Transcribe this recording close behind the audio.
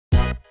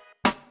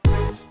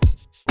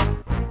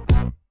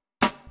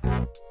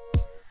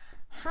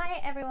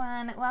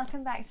everyone,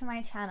 welcome back to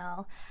my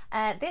channel.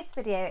 This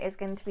video is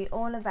going to be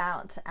all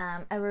about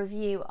a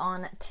review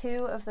on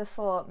 2 of the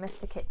 4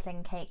 Mr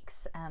Kipling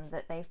cakes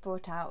that they've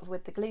brought out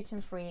with the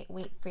gluten-free,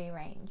 wheat-free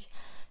range.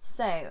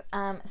 So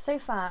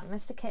far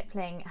Mr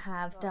Kipling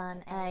have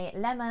done a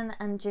lemon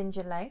and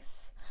ginger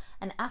loaf,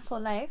 an apple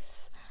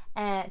loaf,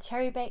 a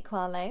cherry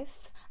bakewell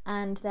loaf,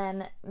 and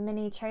then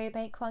mini cherry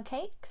bakewell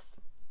cakes.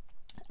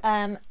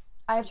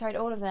 I've tried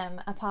all of them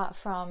apart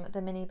from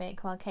the mini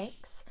bakewell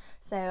cakes,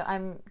 so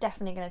I'm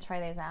definitely going to try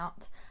those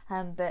out,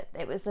 but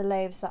it was the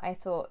loaves that I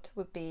thought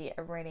would be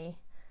a really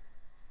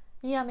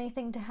yummy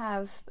thing to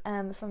have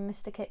from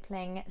Mr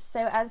Kipling.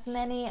 So as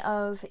many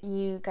of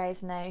you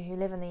guys know who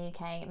live in the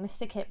UK,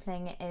 Mr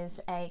Kipling is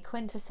a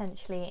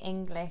quintessentially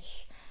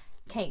English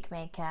cake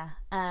maker.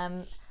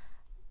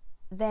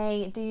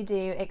 They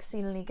do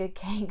exceedingly good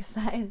cakes,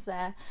 that is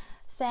their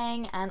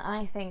saying, and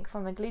I think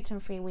from a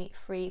gluten-free,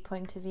 wheat-free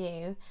point of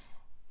view,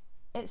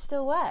 it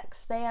still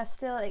works. They are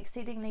still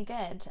exceedingly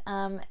good.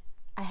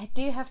 I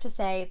do have to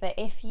say that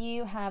if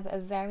you have a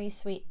very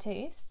sweet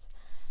tooth,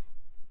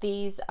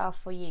 these are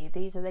for you.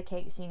 These are the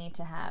cakes you need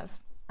to have.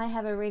 I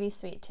have a really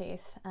sweet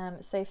tooth,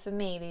 so for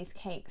me these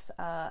cakes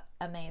are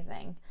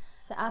amazing.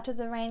 So out of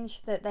the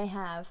range that they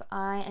have,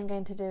 I am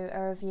going to do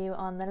a review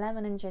on the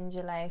lemon and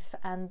ginger loaf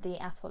and the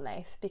apple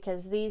loaf,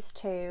 because these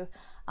 2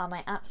 are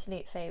my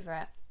absolute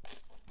favourite,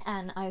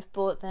 and I've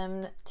bought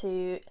them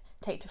to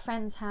take to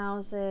friends'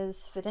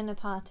 houses for dinner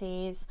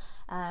parties,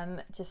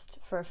 just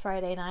for a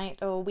Friday night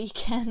or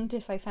weekend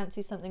if I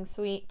fancy something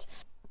sweet.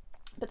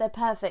 But they're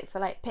perfect for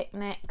like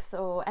picnics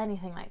or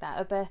anything like that.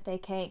 A birthday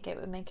cake, it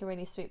would make a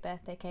really sweet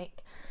birthday cake.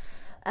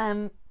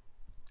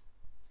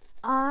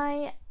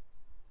 I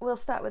will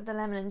start with the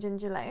lemon and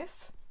ginger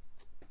loaf.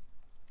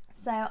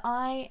 So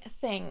I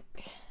think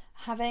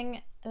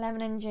having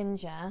lemon and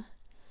ginger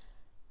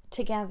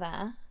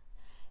together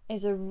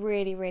is a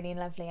really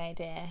lovely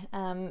idea.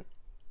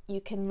 You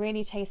can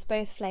really taste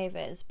both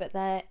flavours, but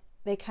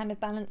they kind of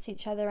balance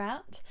each other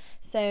out.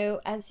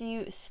 So as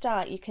you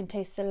start, you can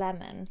taste the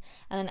lemon,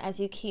 and then as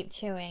you keep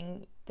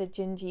chewing the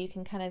ginger, you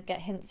can kind of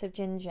get hints of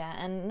ginger.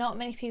 And not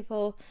many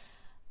people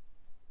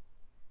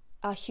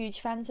are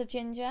huge fans of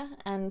ginger,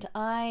 and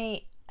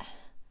I'm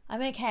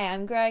okay.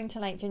 I'm growing to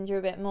like ginger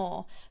a bit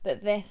more,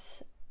 but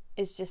this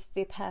is just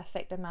the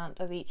perfect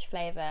amount of each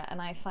flavour,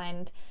 and I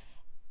find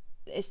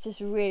it's just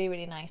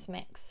really nice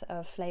mix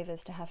of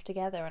flavours to have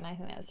together, and I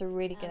think that's a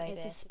really good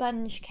idea. It's a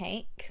sponge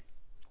cake,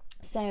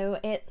 so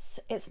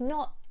it's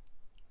not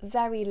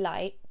very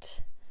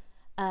light,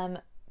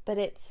 but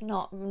it's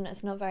not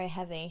very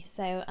heavy,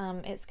 so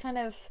it's kind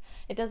of,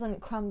 it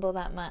doesn't crumble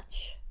that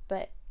much,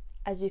 but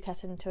as you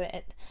cut into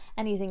it,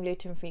 anything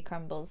gluten-free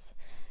crumbles,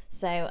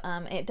 so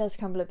it does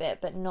crumble a bit,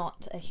 but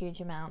not a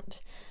huge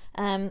amount.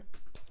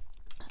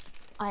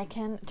 I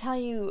can tell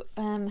you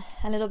a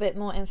little bit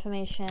more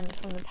information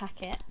from the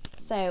packet.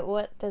 So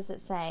what does it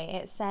say?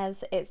 It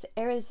says it's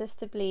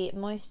irresistibly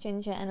moist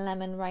ginger and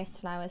lemon rice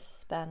flour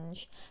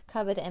sponge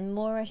covered in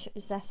Moorish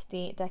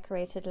zesty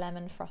decorated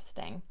lemon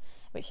frosting,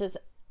 which is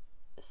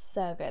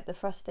so good. The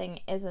frosting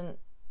isn't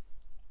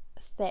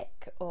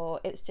thick, or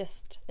it's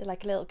just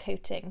like a little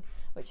coating,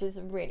 which is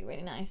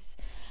really nice.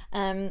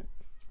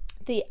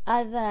 The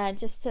other,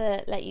 just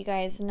to let you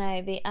guys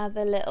know, the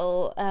other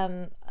little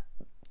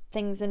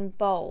things in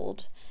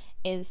bold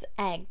is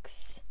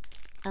eggs,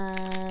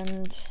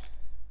 and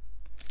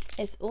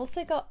it's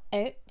also got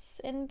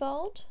oats in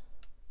bold.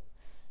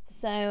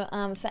 So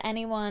for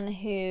anyone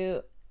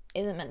who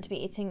isn't meant to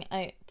be eating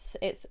oats,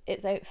 it's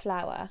oat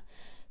flour.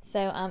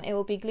 So it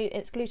will be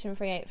it's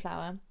gluten-free oat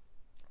flour,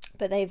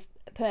 but they've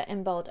put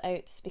in bold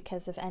oats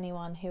because of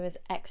anyone who is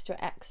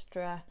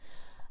extra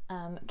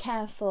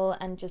careful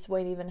and just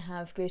won't even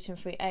have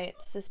gluten-free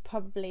oats. This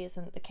probably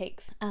isn't the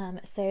cake,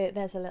 so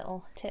there's a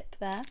little tip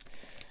there,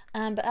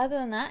 but other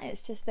than that,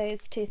 it's just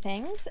those 2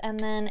 things. And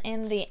then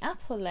in the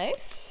apple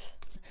loaf,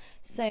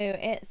 so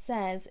it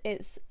says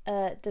it's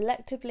a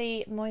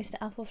delectably moist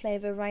apple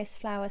flavour rice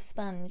flour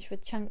sponge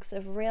with chunks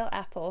of real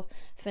apple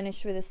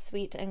finished with a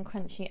sweet and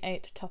crunchy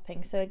oat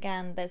topping. So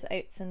again, there's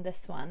oats in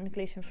this one,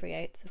 gluten-free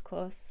oats of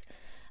course,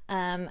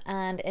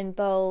 and in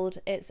bold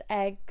it's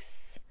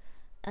eggs,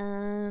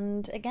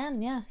 and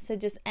again, yeah, so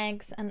just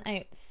eggs and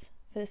oats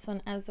for this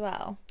one as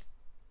well.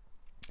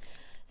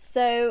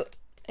 So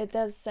it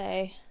does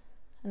say,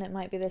 and it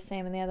might be the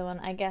same in the other one,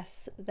 I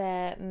guess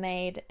they're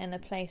made in a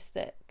place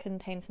that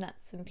contains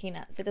nuts and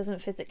peanuts. It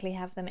doesn't physically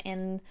have them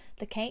in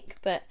the cake,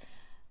 but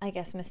I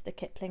guess Mr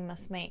Kipling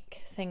must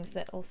make things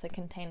that also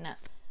contain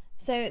nuts.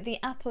 So the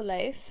apple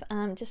loaf,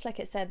 just like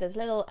it said, there's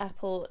little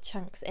apple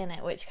chunks in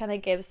it, which kind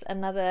of gives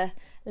another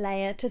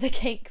layer to the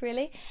cake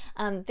really.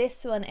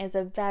 This one is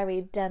a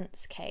very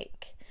dense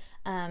cake.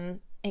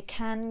 It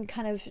can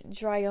kind of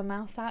dry your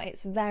mouth out.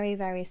 It's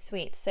very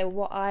sweet. So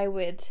what I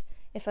would,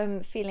 if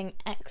I'm feeling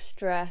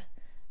extra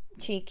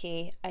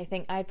cheeky, I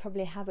think I'd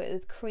probably have it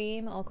with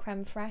cream or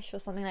creme fraiche or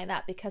something like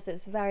that, because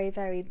it's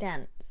very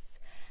dense,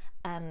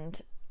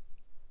 and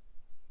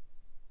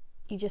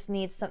you just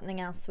need something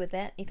else with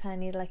it. You kind of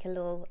need like a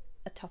little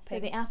a topping. So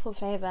the apple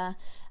flavour,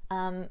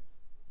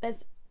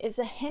 is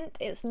a hint,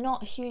 it's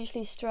not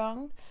hugely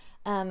strong,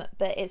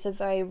 but it's a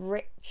very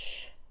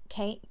rich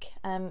cake.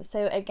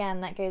 So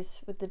again, that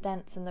goes with the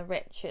dense and the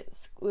rich.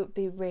 It would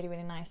be really,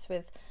 really nice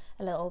with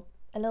a little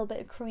bit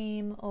of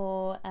cream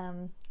or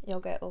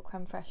yogurt or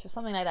creme fraiche or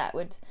something like that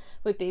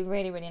would be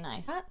really, really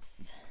nice.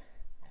 That's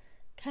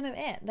kind of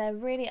it. They're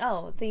really,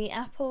 the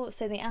apple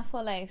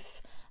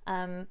loaf,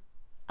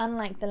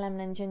 unlike the lemon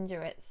and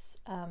ginger, it's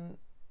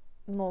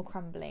more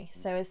crumbly.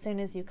 So as soon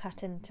as you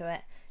cut into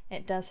it,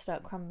 it does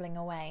start crumbling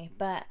away.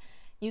 But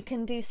you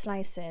can do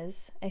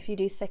slices. If you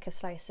do thicker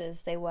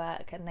slices, they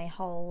work and they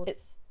hold.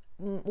 It's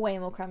way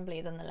more crumbly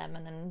than the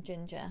lemon and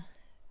ginger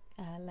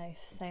loaf.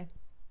 So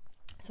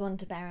it's one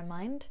to bear in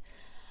mind.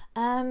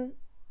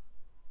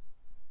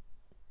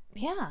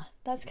 Yeah,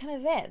 that's kind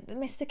of it.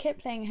 Mr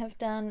Kipling have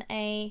done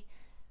a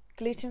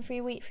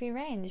gluten-free, wheat-free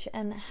range,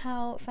 and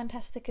how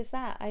fantastic is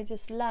that? I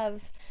just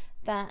love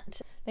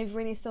that they've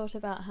really thought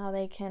about how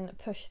they can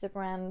push the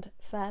brand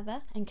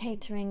further, and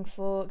catering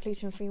for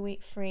gluten-free,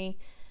 wheat-free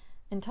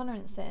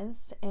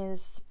intolerances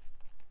is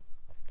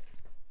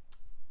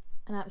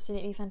an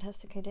absolutely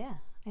fantastic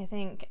idea. I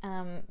think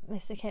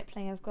Mr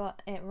Kipling have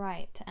got it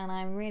right, and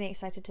I'm really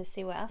excited to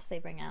see what else they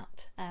bring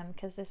out,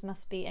 because this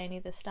must be only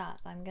the start.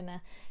 I'm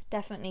gonna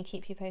definitely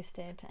keep you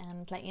posted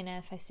and let you know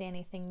if I see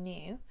anything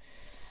new.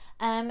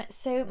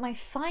 So my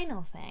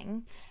final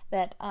thing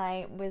that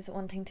I was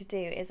wanting to do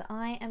is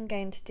I am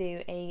going to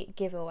do a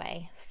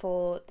giveaway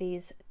for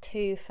these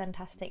 2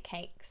 fantastic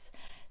cakes.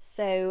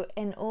 So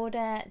in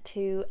order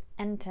to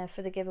enter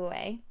for the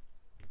giveaway,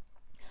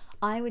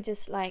 I would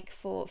just like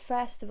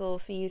first of all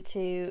for you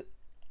to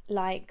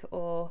like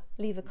or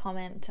leave a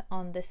comment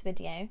on this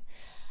video,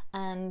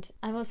 and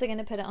I'm also going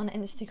to put it on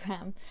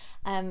Instagram,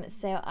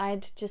 so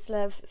I'd just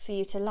love for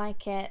you to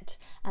like it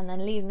and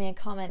then leave me a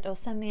comment or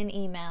send me an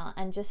email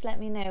and just let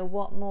me know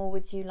what more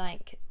would you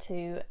like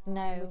to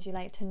know. Would you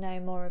like to know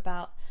more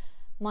about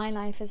my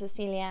life as a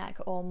celiac,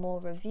 or more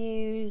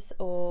reviews,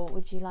 or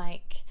would you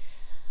like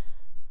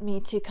me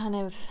to kind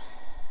of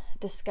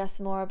discuss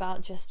more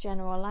about just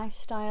general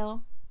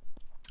lifestyle?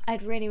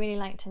 I'd really, really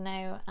like to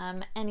know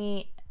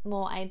any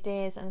more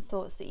ideas and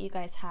thoughts that you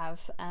guys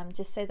have,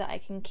 just so that I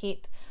can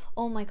keep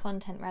all my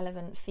content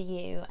relevant for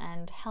you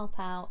and help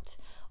out,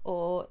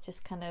 or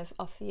just kind of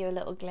offer you a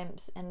little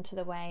glimpse into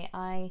the way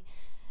I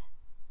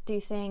do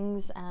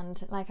things.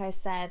 And like I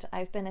said,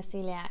 I've been a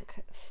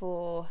celiac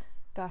for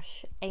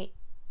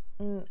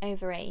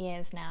over 8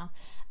 years now,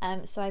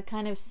 so I've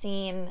kind of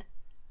seen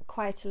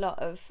quite a lot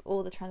of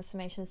all the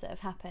transformations that have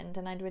happened,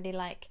 and I'd really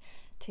like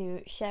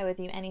to share with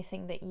you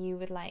anything that you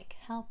would like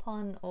help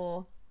on,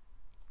 or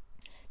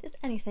just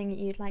anything that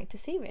you'd like to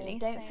see, really.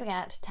 So don't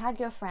forget,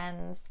 tag your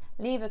friends,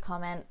 leave a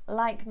comment,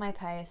 like my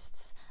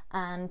posts,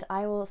 and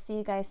I will see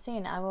you guys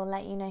soon. I will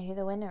let you know who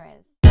the winner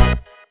is.